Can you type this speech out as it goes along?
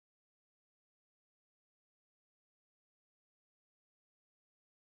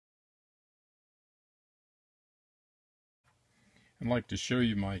I'd like to show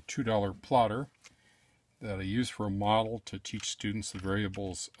you my $2 plotter that I use for a model to teach students the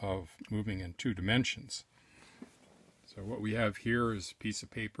variables of moving in 2 dimensions. So what we have here is a piece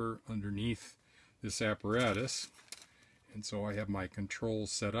of paper underneath this apparatus, and so I have my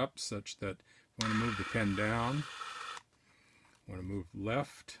controls set up such that I want to move the pen down, I want to move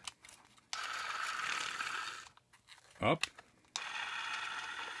left, up,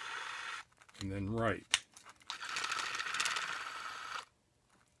 and then right.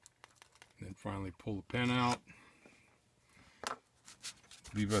 And then finally pull the pen out,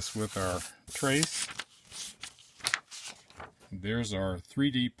 leave us with our trace. There's our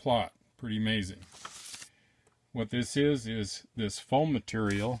 3D plot. Pretty amazing. What this is this foam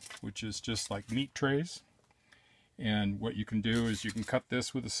material, which is just like meat trays. And what you can do is you can cut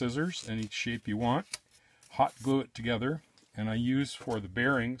this with the scissors any shape you want, hot glue it together, and I use for the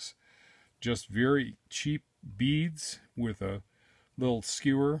bearings just very cheap beads with a little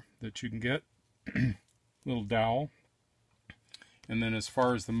skewer that you can get, little dowel. And then as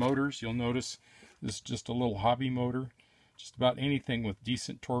far as the motors, you'll notice this is just a little hobby motor. Just about anything with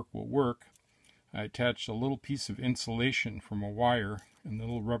decent torque will work. I attached a little piece of insulation from a wire and the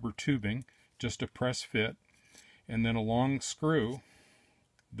little rubber tubing, just a press fit, and then a long screw.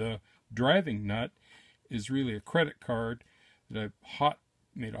 The driving nut is really a credit card that I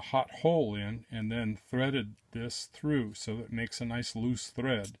made a hot hole in and then threaded this through so that it makes a nice loose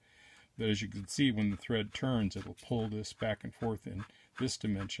thread that, as you can see, when the thread turns, it'll pull this back and forth in this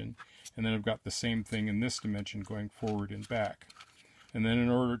dimension. And then I've got the same thing in this dimension going forward and back. And then in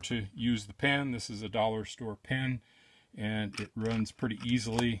order to use the pen, this is a dollar store pen, and it runs pretty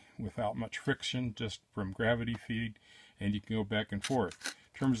easily without much friction, just from gravity feed, and you can go back and forth.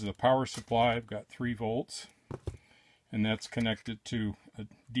 In terms of the power supply, I've got 3 volts, and that's connected to a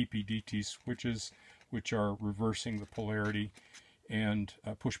DP/DT switches, which are reversing the polarity, and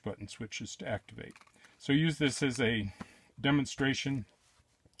push button switches to activate. So use this as a demonstration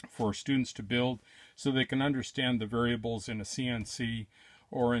for students to build so they can understand the variables in a CNC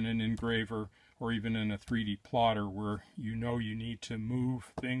or in an engraver or even in a 3D plotter, where you know you need to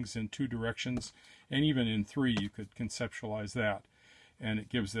move things in 2 directions, and even in 3 you could conceptualize that, and it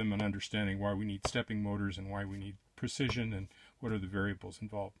gives them an understanding why we need stepping motors and why we need precision and what are the variables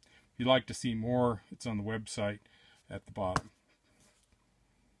involved. If you'd like to see more, it's on the website at the bottom.